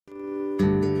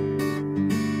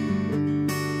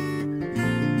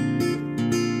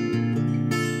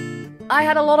I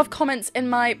had a lot of comments in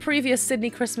my previous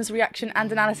Sydnie Christmas reaction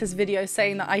and analysis video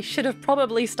saying that I should have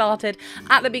probably started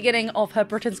at the beginning of her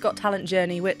Britain's Got Talent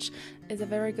journey, which is a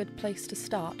very good place to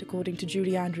start, according to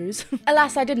Julie Andrews.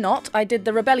 Alas, I did not. I did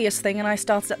the rebellious thing and I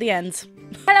started at the end.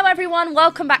 Hello everyone,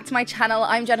 welcome back to my channel.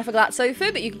 I'm Jennifer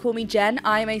Glatzhofer, but you can call me Jen.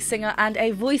 I'm a singer and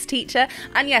a voice teacher,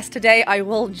 and yes, today I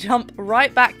will jump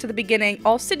right back to the beginning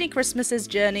of Sydnie Christmas's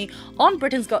journey on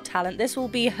Britain's Got Talent. This will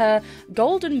be her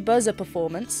golden buzzer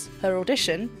performance, her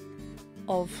audition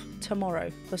of Tomorrow,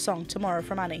 the song Tomorrow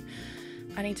from Annie.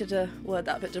 I needed to word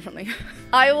that a bit differently.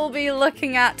 I will be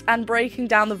looking at and breaking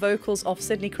down the vocals of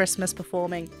Sydnie Christmas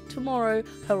performing Tomorrow,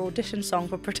 her audition song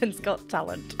for Britain's Got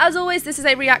Talent. As always, this is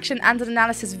a reaction and an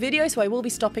analysis video, so I will be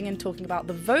stopping and talking about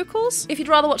the vocals. If you'd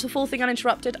rather watch the full thing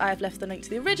uninterrupted, I have left the link to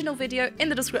the original video in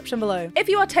the description below. If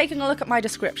you are taking a look at my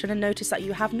description and notice that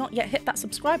you have not yet hit that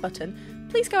subscribe button,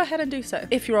 please go ahead and do so,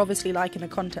 if you're obviously liking the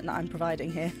content that I'm providing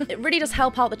here. It really does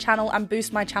help out the channel and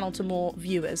boost my channel to more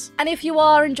viewers. And if you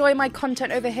are enjoying my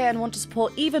content over here and want to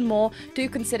support even more, do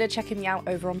consider checking me out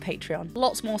over on Patreon.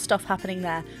 Lots more stuff happening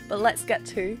there, but let's get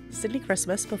to Sydnie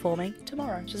Christmas performing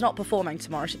Tomorrow. She's not performing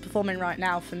tomorrow, she's performing right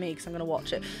now for me because I'm gonna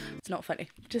watch it. It's not funny.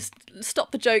 Just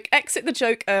stop the joke, exit the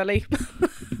joke early.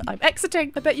 I'm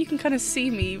exiting. I bet you can kind of see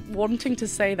me wanting to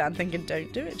say that and thinking,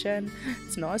 don't do it, Jen.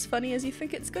 It's not as funny as you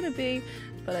think it's gonna be.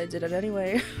 But I did it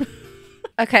anyway.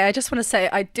 Okay, I just want to say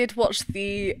I did watch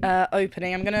the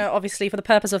opening. I'm gonna, obviously, for the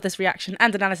purpose of this reaction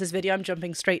and analysis video, I'm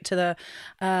jumping straight to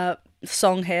the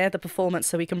song here, the performance,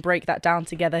 so we can break that down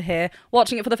together here.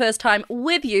 Watching it for the first time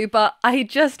with you, but I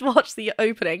just watched the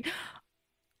opening.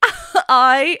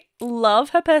 I love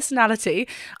her personality.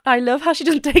 I love how she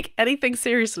doesn't take anything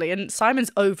seriously, and Simon's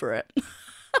over it.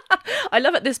 I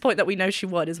love at this point that we know she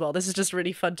won as well. This is just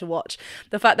really fun to watch.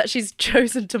 The fact that she's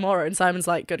chosen Tomorrow and Simon's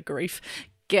like, good grief,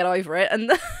 get over it. And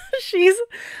she's,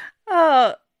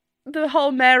 the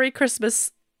whole Merry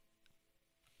Christmas.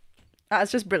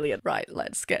 That's just brilliant. Right,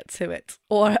 let's get to it.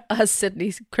 Or as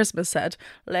Sydnie Christmas said,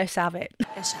 let's have it.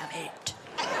 Let's have it.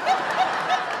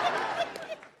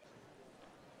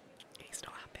 He's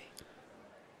not happy.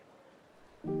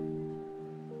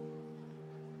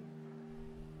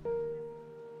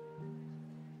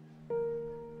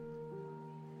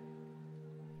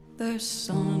 The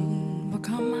sun will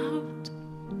come out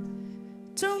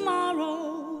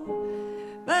tomorrow,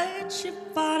 bet your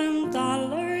bottom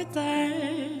dollar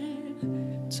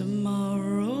that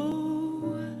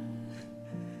tomorrow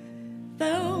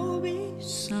there'll be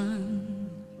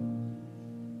sun.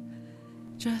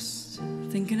 Just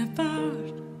thinking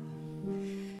about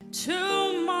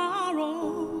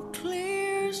tomorrow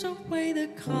clears away the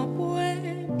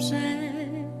cobwebs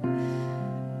and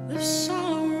the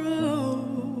sorrow.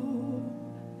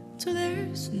 So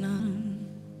there's none.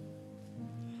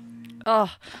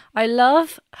 Oh, I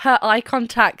love her eye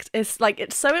contact. It's like,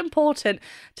 it's so important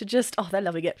to just, oh, they're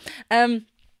loving it.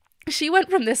 She went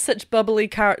from this such bubbly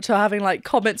character having like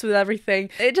comments with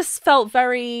everything. It just felt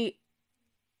very,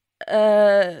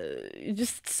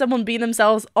 just someone being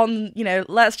themselves on, you know,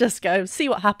 let's just go, see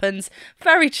what happens.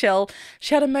 Very chill.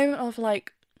 She had a moment of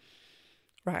like,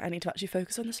 right, I need to actually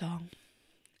focus on the song.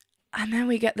 And then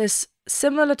we get this,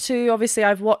 similar to, obviously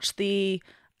I've watched the,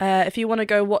 if you want to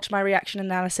go watch my reaction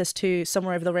analysis to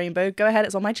Somewhere Over the Rainbow, go ahead,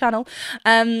 it's on my channel.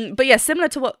 But yeah, similar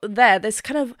to what this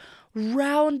kind of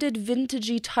rounded,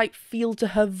 vintagey type feel to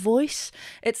her voice.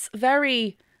 It's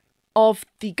very of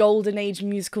the golden age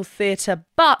musical theatre,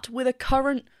 but with a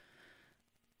current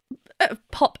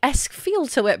pop-esque feel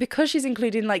to it, because she's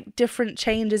including like different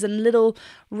changes and little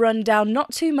rundown,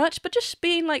 not too much, but just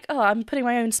being like, oh, I'm putting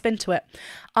my own spin to it.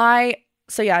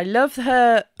 So yeah, I love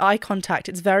her eye contact.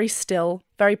 It's very still,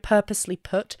 very purposely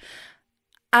put,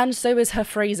 and so is her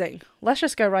phrasing. Let's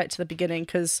just go right to the beginning,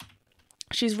 because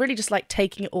she's really just like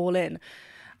taking it all in,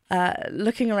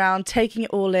 looking around, taking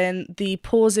it all in, the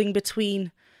pausing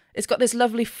between. It's got this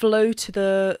lovely flow to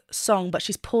the song, but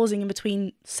she's pausing in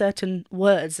between certain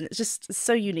words, and it's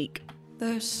so unique.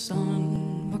 The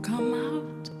sun will come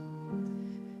out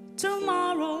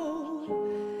tomorrow,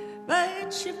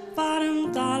 bet your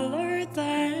bottom dollar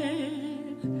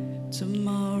that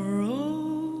tomorrow.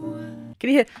 Can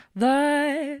you hear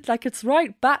that? Like, it's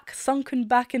right back, sunken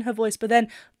back in her voice, but then,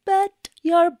 bet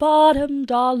your bottom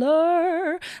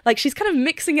dollar. Like, she's kind of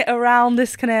mixing it around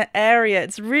this kind of area.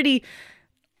 It's really...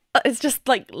 it's just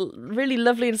like really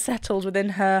lovely and settled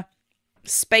within her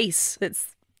space.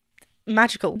 It's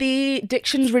magical. The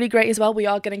diction's really great as well. We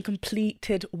are getting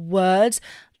completed words,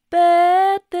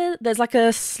 but there's like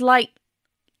a slight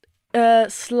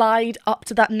slide up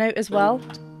to that note as well.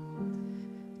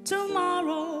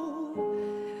 Tomorrow,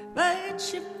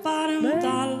 Bet your bottom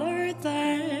dollar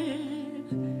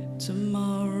that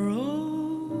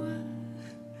tomorrow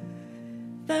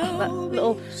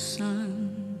there'll be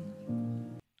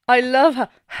sun. I love her.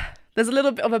 There's a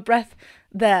little bit of a breath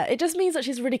there. It just means that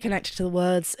she's really connected to the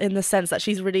words, in the sense that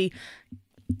she's really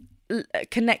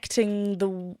connecting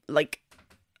the, like,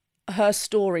 her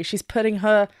story. She's putting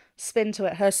her spin to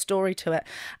it, her story to it.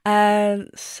 And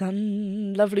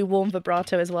some lovely warm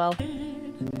vibrato as well.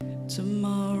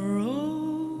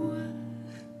 Tomorrow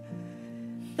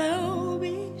there'll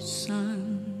be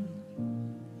sun.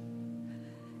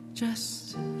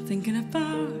 Just thinking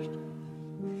about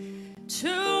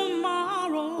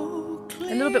tomorrow.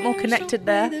 A little bit more connected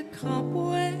there. The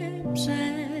cobwebs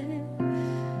and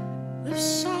the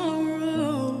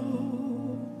sorrow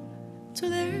till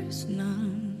there's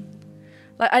none.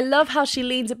 Like, I love how she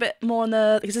leans a bit more on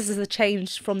the, because this is a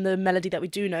change from the melody that we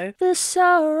do know. The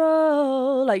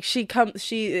sorrow, like she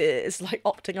is like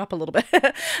opting up a little bit.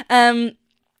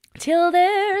 Till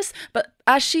there's, but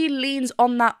as she leans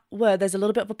on that word, there's a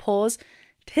little bit of a pause.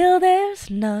 Till there's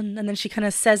none, and then she kind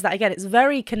of says that again. It's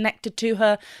very connected to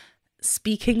her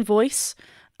speaking voice,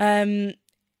 in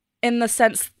the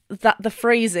sense that the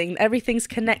phrasing, everything's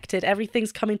connected,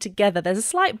 everything's coming together. There's a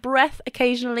slight breath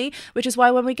occasionally, which is why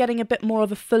when we're getting a bit more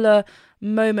of a fuller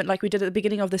moment, like we did at the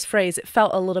beginning of this phrase, it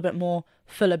felt a little bit more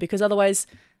fuller, because otherwise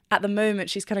at the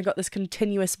moment she's kind of got this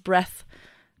continuous breath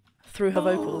through her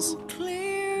vocals.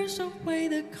 Clears away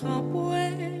the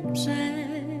cobwebs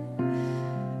and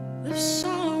the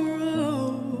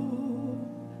sorrow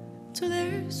till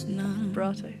there's none.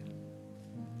 Vibrato.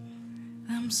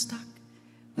 I'm stuck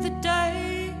with a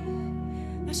day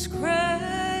that's gray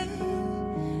and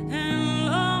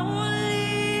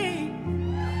lonely.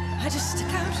 I just stick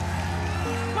out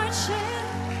my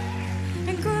chin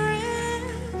and grin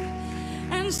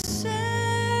and say,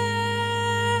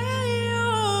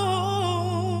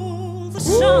 oh, the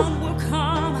sun will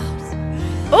come out.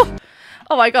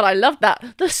 Oh my god, I love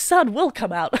that. The sun will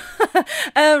come out.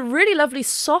 A really lovely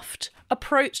soft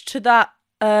approach to that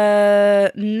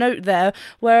note there,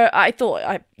 where I felt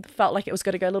like it was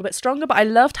going to go a little bit stronger, but I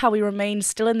loved how we remained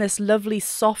still in this lovely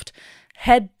soft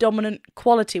head dominant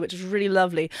quality, which is really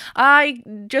lovely. I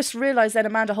just realised that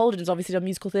Amanda Holden's obviously done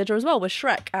musical theatre as well with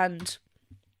Shrek and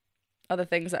other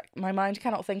things that my mind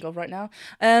cannot think of right now.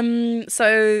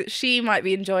 So she might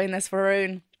be enjoying this for her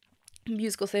own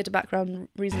musical theatre background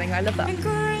reasoning. I love that.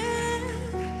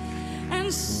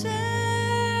 And say,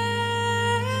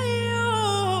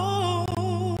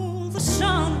 oh, the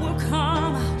sun will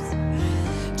come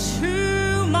out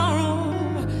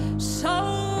tomorrow,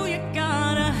 so you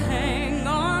gotta hang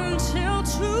on till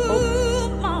tomorrow.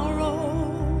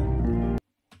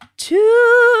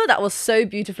 That was so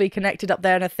beautifully connected up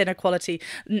there in a thinner quality.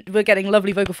 We're getting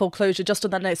lovely vocal fold closure just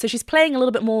on that note. So she's playing a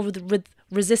little bit more with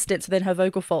resistance within her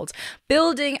vocal folds.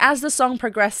 Building as the song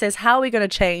progresses, how are we going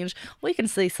to change? We can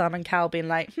see Sam and Cal being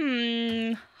like,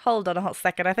 hold on a hot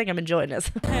second, I think I'm enjoying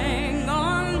this. Hang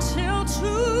on till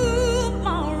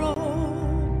tomorrow,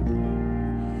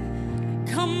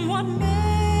 come what may.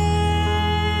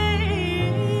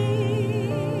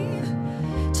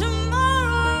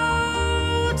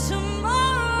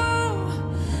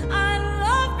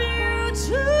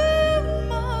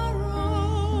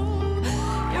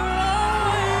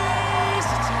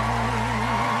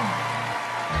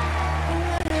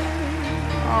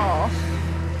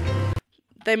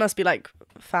 They must be like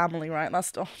family, right?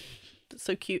 That's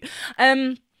so cute.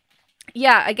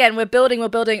 Yeah, again, we're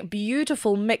building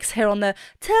beautiful mix here on the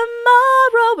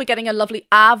tomorrow. We're getting a lovely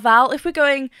A vowel. If we're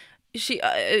going,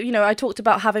 I talked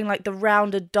about having like the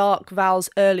rounded dark vowels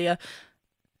earlier.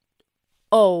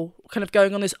 Oh, kind of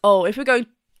going on this oh. If we're going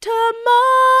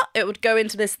tomorrow, it would go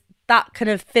into that kind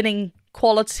of thinning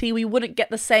quality. We wouldn't get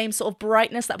the same sort of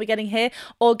brightness that we're getting here,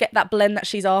 or get that blend that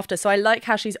she's after. So I like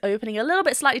how she's opening a little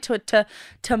bit slightly to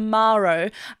tomorrow.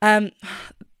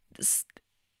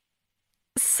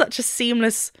 Such a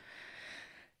seamless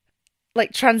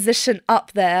like transition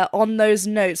up there on those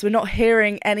notes. We're not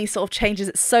hearing any sort of changes.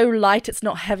 It's so light, it's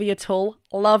not heavy at all.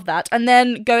 Love that. And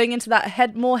then going into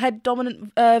that more head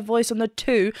dominant voice on the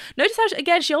two. Notice how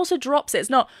again she also drops it. It's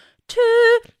not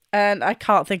two. And I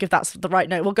can't think if that's the right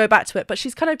note. We'll go back to it. But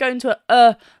she's kind of going to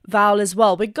a vowel as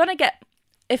well. We're going to get,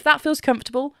 if that feels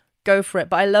comfortable, go for it.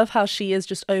 But I love how she is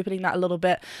just opening that a little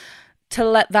bit to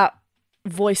let that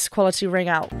voice quality ring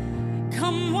out.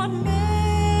 Come what may.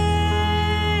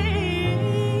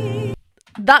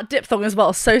 That diphthong as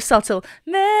well, so subtle.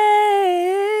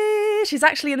 May. She's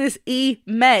actually in this E,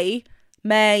 May,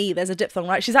 May, there's a diphthong,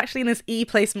 right? She's actually in this E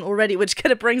placement already, which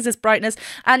kind of brings this brightness.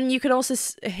 And you can also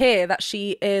hear that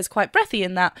she is quite breathy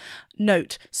in that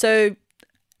note. So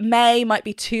May might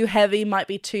be too heavy, might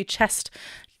be too chest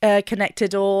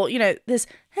connected, or, you know, there's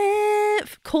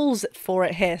calls for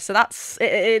it here. So that's,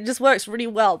 it just works really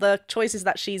well. The choices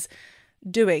that she's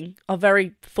doing are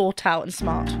very thought out and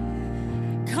smart.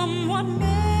 Come what may.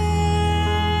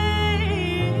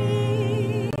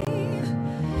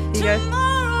 Here you go.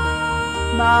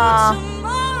 Tomorrow, Ma.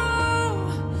 tomorrow,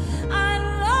 I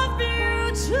love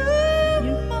you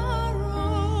tomorrow.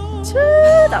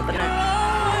 That's the note.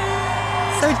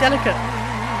 So delicate.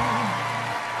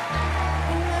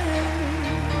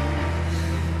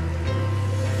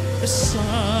 The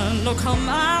sun will come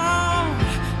out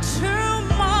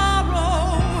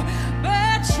tomorrow.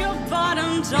 Bet your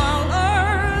bottom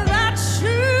dollar that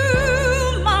tomorrow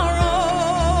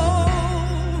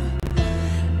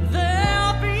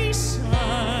there'll be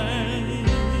sun.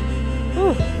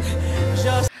 Ooh.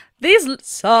 Just These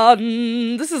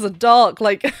sun. This is a dark,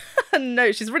 like,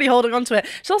 no, she's really holding on to it.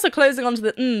 She's also closing onto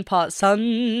the part,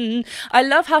 sun. I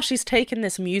love how she's taken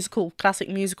this musical, classic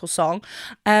musical song,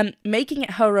 making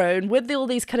it her own with all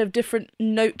these kind of different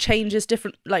note changes,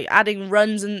 different, like, adding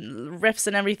runs and riffs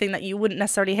and everything that you wouldn't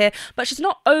necessarily hear. But she's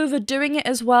not overdoing it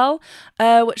as well,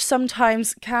 which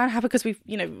sometimes can happen because we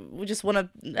just want to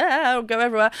go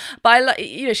everywhere. But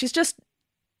she's just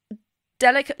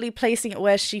delicately placing it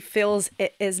where she feels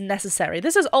it is necessary.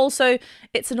 This is also,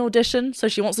 it's an audition, so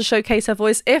she wants to showcase her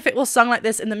voice. If it was sung like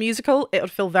this in the musical, it would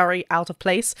feel very out of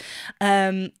place.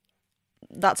 That's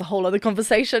a whole other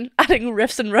conversation, adding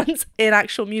riffs and runs in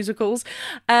actual musicals.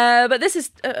 But this is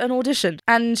an audition,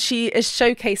 and she is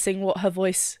showcasing what her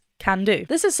voice can do.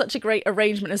 This is such a great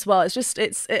arrangement as well.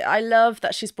 I love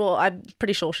that she's brought, I'm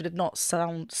pretty sure she did not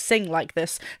sing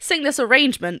this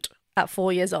arrangement at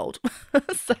 4 years old.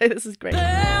 So this is great.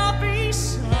 there'll be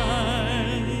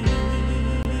sun.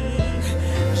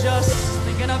 Just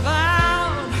thinking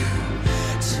about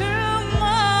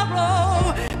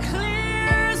tomorrow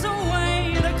clears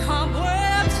away the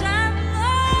cobwebs and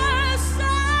the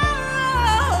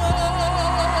sorrow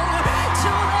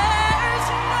till there's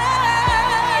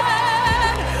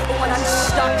none when I'm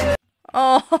stuck.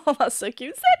 Oh, that's so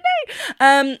cute,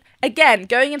 Sydnie. Again,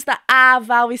 going into that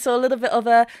vowel, we saw a little bit of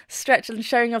a stretch and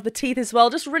showing of the teeth as well,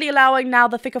 just really allowing now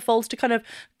the thicker folds to kind of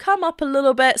come up a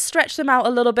little bit, stretch them out a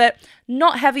little bit,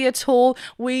 not heavy at all.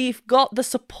 We've got the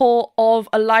support of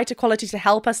a lighter quality to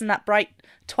help us in that bright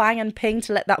twang and ping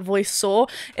to let that voice soar.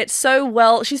 It's so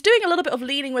well. She's doing a little bit of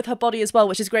leaning with her body as well,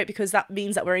 which is great because that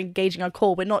means that we're engaging our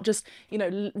core. We're not just,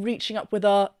 reaching up with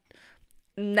our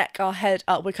neck, our head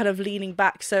up, we're kind of leaning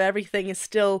back, so everything is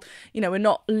still, we're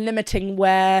not limiting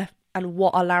where and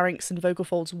what our larynx and vocal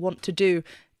folds want to do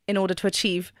in order to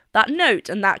achieve that note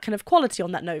and that kind of quality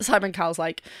on that note. Simon Cowell's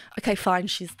like, okay, fine,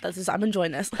 I'm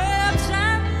enjoying this. Sa,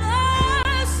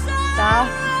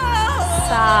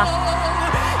 sa.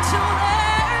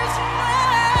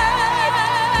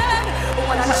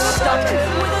 When I'm stuck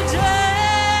with a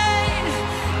day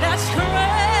that's gray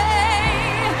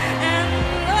and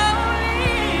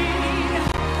lonely,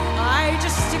 I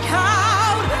just stick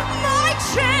out my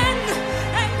chin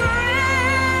and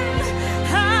grin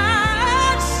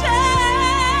and say,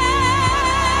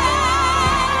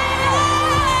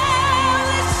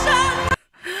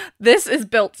 This is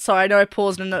built, sorry, I know I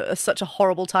paused in such a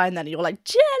horrible time then, and you're like,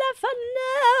 Jennifer,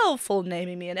 no, full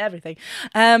naming me and everything.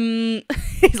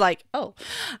 He's like, oh,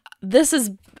 this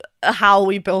is how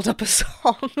we build up a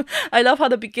song. I love how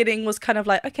the beginning was kind of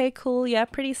like, okay, cool, yeah,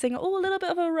 pretty singer, oh, a little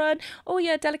bit of a run, oh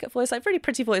yeah, delicate voice, like really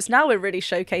pretty voice. Now we're really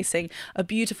showcasing a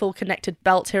beautiful connected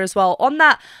belt here as well. On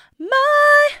that,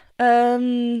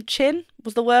 chin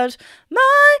was the word,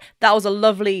 that was a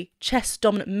lovely chest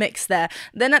dominant mix there.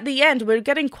 Then at the end, we're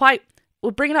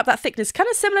bringing up that thickness, kind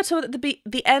of similar to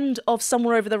the end of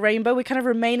Somewhere Over the Rainbow. We're kind of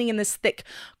remaining in this thick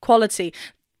quality.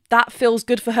 That feels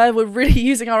good for her. We're really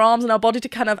using our arms and our body to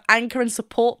kind of anchor and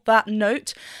support that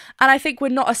note. And I think we're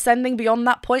not ascending beyond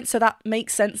that point, so that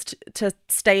makes sense to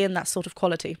stay in that sort of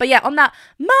quality. But yeah, on that,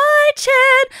 my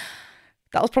chin,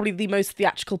 that was probably the most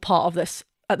theatrical part of this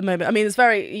at the moment. I mean, it's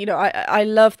very, I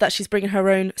love that she's bringing her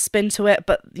own spin to it,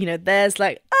 but, there's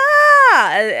like,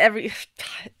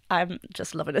 I'm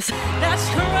just loving this. that's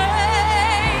gray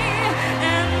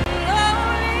and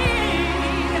lonely.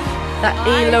 That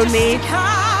I just Eloni. stick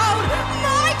out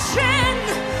my chin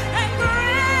and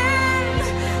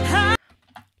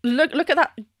grin. Look at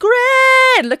that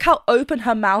grin. Look how open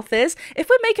her mouth is. If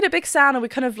we're making a big sound and we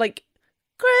kind of like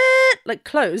like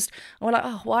closed, and we're like,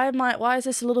 oh, why is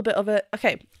this a little bit of a,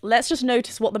 okay, let's just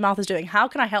notice what the mouth is doing. How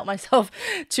can I help myself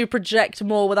to project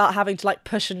more without having to like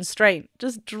push and strain?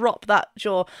 Just drop that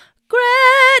jaw.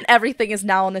 Grin! Everything is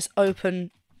now on this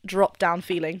open drop down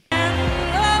feeling.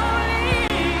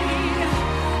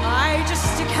 I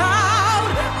just stick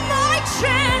out my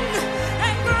chin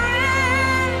and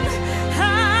grin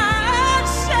and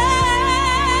say,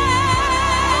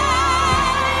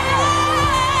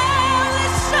 the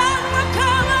sun will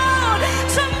come out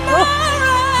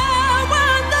tomorrow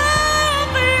when there'll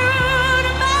be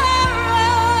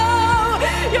tomorrow.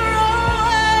 You're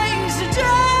always a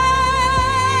day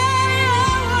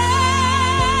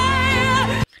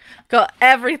away. Got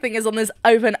everything is on this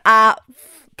open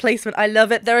placement. I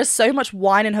love it. There is so much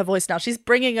whine in her voice now. She's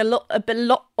bringing a lot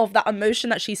of that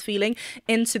emotion that she's feeling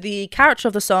into the character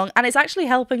of the song, and it's actually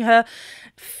helping her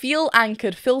feel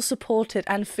anchored, feel supported,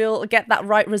 and get that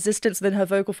right resistance within her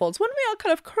vocal folds. When we are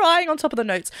kind of crying on top of the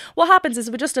notes, what happens is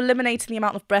we're just eliminating the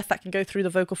amount of breath that can go through the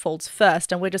vocal folds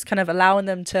first, and we're just kind of allowing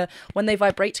them to, when they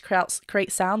vibrate to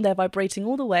create sound, they're vibrating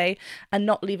all the way and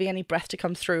not leaving any breath to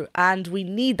come through, and we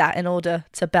need that in order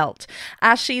to belt.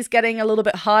 As she's getting a little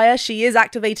bit higher, she is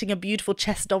activating a beautiful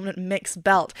chest dominant mixed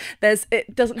belt.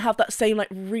 It doesn't have that same like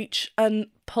reach and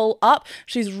pull up.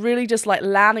 She's really just like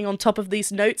landing on top of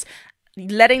these notes,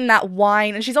 letting that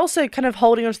whine, and she's also kind of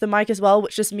holding onto the mic as well,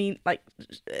 which just means like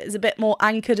is a bit more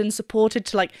anchored and supported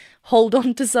to like hold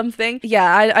on to something.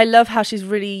 Yeah, I love how she's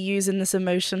really using this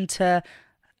emotion to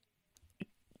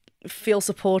feel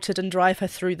supported and drive her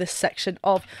through this section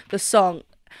of the song.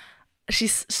 She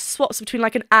swaps between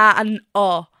like an ah and an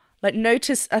oh. Like,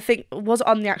 notice, I think, was it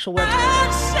on the actual word?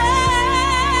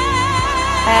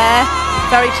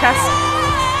 Very chest.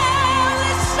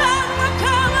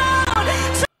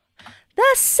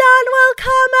 The sun will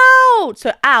come out!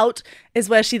 So out is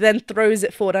where she then throws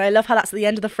it forward. And I love how that's at the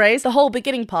end of the phrase. The whole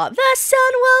beginning part, the sun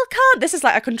will come. This is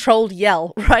like a controlled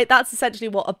yell, right? That's essentially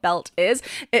what a belt is.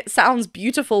 It sounds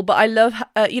beautiful, but I love,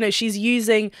 she's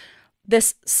using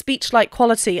this speech-like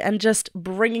quality and just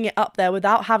bringing it up there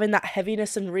without having that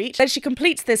heaviness and reach. Then she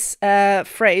completes this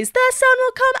phrase, the sun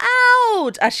will come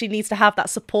out, as she needs to have that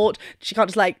support. She can't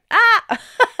just like,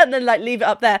 and then like leave it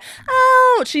up there.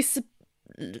 Out! She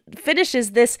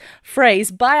finishes this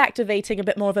phrase by activating a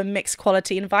bit more of a mixed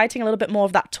quality, inviting a little bit more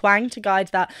of that twang to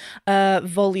guide that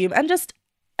volume, and just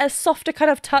a softer kind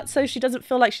of touch so she doesn't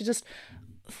feel like she's just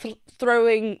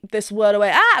throwing this word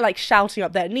away, like shouting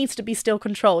up there. It needs to be still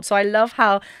controlled. So I love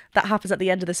how that happens at the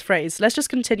end of this phrase. Let's just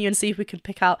continue and see if we can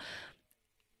pick out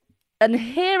and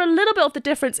hear a little bit of the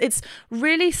difference. It's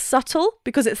really subtle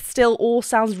because it still all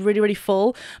sounds really, really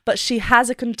full, but she has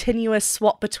a continuous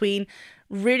swap between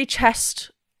really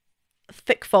chest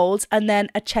thick folds and then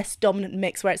a chest dominant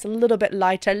mix where it's a little bit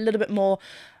lighter, a little bit more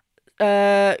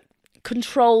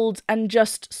controlled, and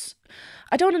just,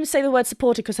 I don't want to say the word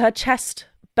supported because her chest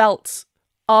belts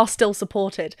are still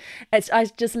supported. I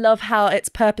just love how it's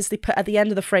purposely put at the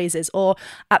end of the phrases or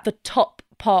at the top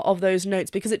part of those notes,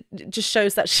 because it just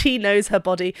shows that she knows her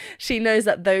body. She knows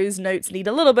that those notes need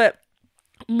a little bit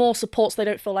more support so they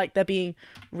don't feel like they're being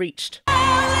reached.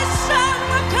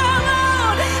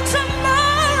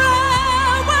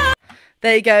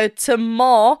 There you go.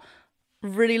 Tomorrow,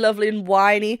 really lovely and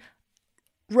whiny.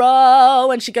 Row,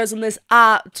 and she goes on this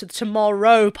to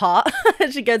tomorrow part.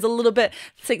 And she goes a little bit,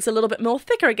 sinks a little bit more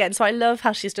thicker again. So I love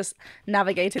how she's just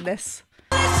navigating this.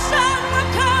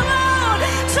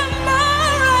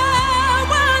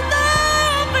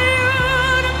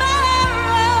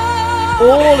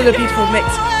 All in a beautiful mix,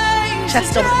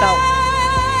 chest on the belt.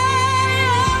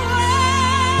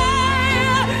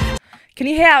 Can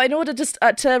you hear how in order just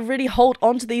to really hold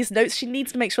on to these notes, she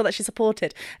needs to make sure that she's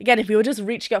supported. Again, if we were just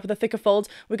reaching up with the thicker folds,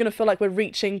 we're going to feel like we're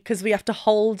reaching because we have to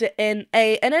hold it in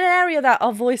an area that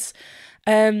our voice,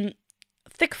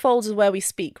 thick folds is where we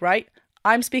speak, right?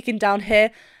 I'm speaking down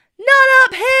here, not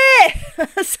up here.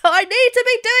 So I need to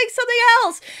be doing something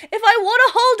else if I want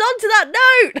to hold on to that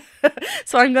note.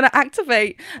 So I'm going to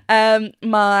activate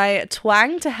my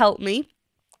twang to help me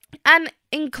and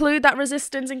include that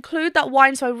resistance, include that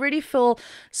whine, so I really feel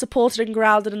supported and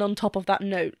grounded and on top of that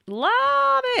note.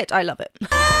 Love it. I love it.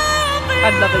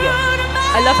 I'm loving it.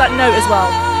 I love that note as well.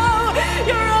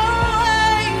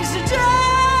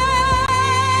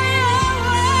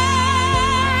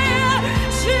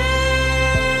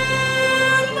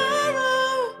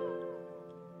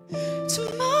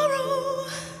 Tomorrow,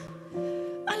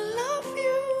 I love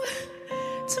you.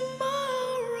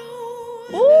 Tomorrow,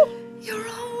 Ooh. You're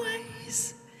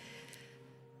always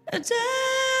a day.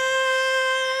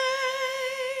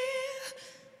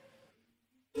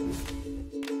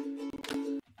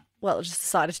 well, just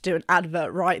decided to do an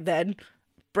advert right then.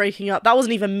 Breaking up. That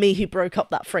wasn't even me who broke up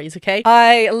that phrase, okay?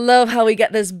 I love how we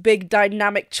get this big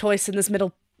dynamic choice in this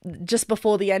middle, just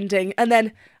before the ending. And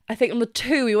then I think on the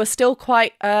 2, we were still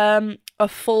quite a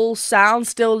full sound,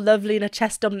 still lovely in a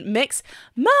chest dominant mix.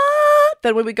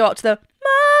 Then when we got to the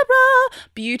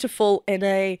beautiful in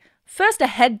a, first a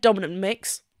head dominant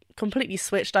mix, completely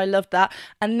switched, I loved that.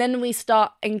 And then we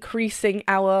start increasing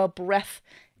our breath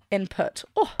input.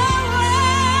 Oh,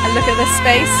 and look at this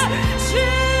space.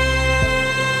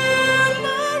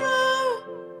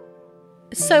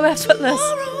 It's so effortless.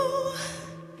 Tomorrow,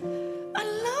 I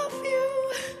love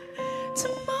you.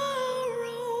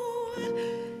 Tomorrow,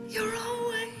 you're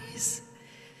always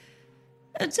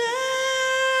a day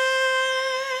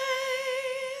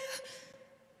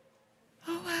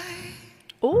away.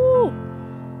 Ooh,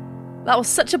 that was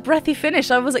such a breathy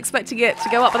finish. I was expecting it to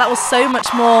go up, but that was so much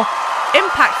more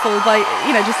impactful by,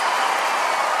 you know, just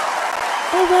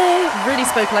away. Really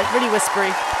spoke like really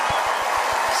whispery.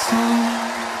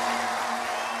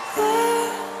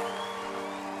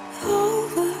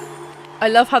 I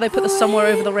love how they put the somewhere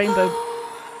over the rainbow.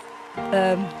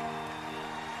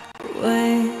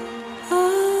 Way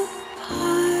up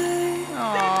high.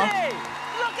 Sydney,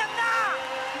 look at that!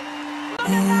 Look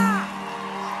at that!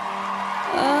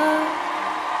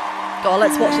 Go on,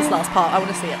 let's watch this last part. I want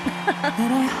to see it.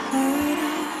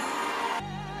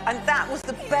 And that was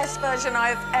the best version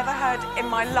I've ever heard in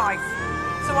my life.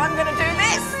 So I'm going to do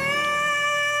this.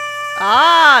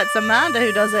 Ah, it's Amanda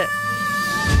who does it.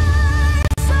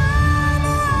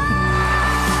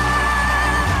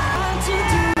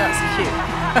 That's cute.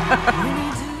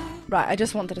 Right, I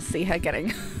just wanted to see her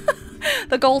getting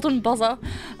the golden buzzer.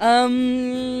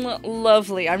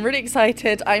 Lovely. I'm really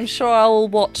excited. I'm sure I'll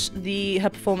watch her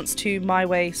performance to My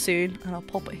Way soon, and I'll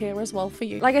pop it here as well for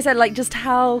you. Like I said, like just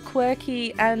how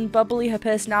quirky and bubbly her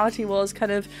personality was,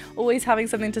 kind of always having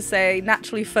something to say,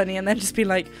 naturally funny, and then just being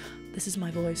like, this is my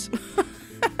voice.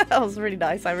 That was really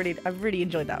nice. I really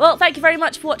enjoyed that. Well, thank you very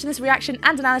much for watching this reaction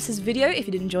and analysis video. If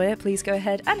you did enjoy it, please go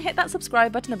ahead and hit that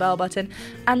subscribe button, the bell button,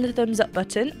 and the thumbs up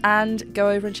button, and go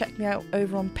over and check me out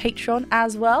over on Patreon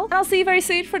as well. And I'll see you very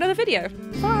soon for another video.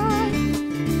 Bye!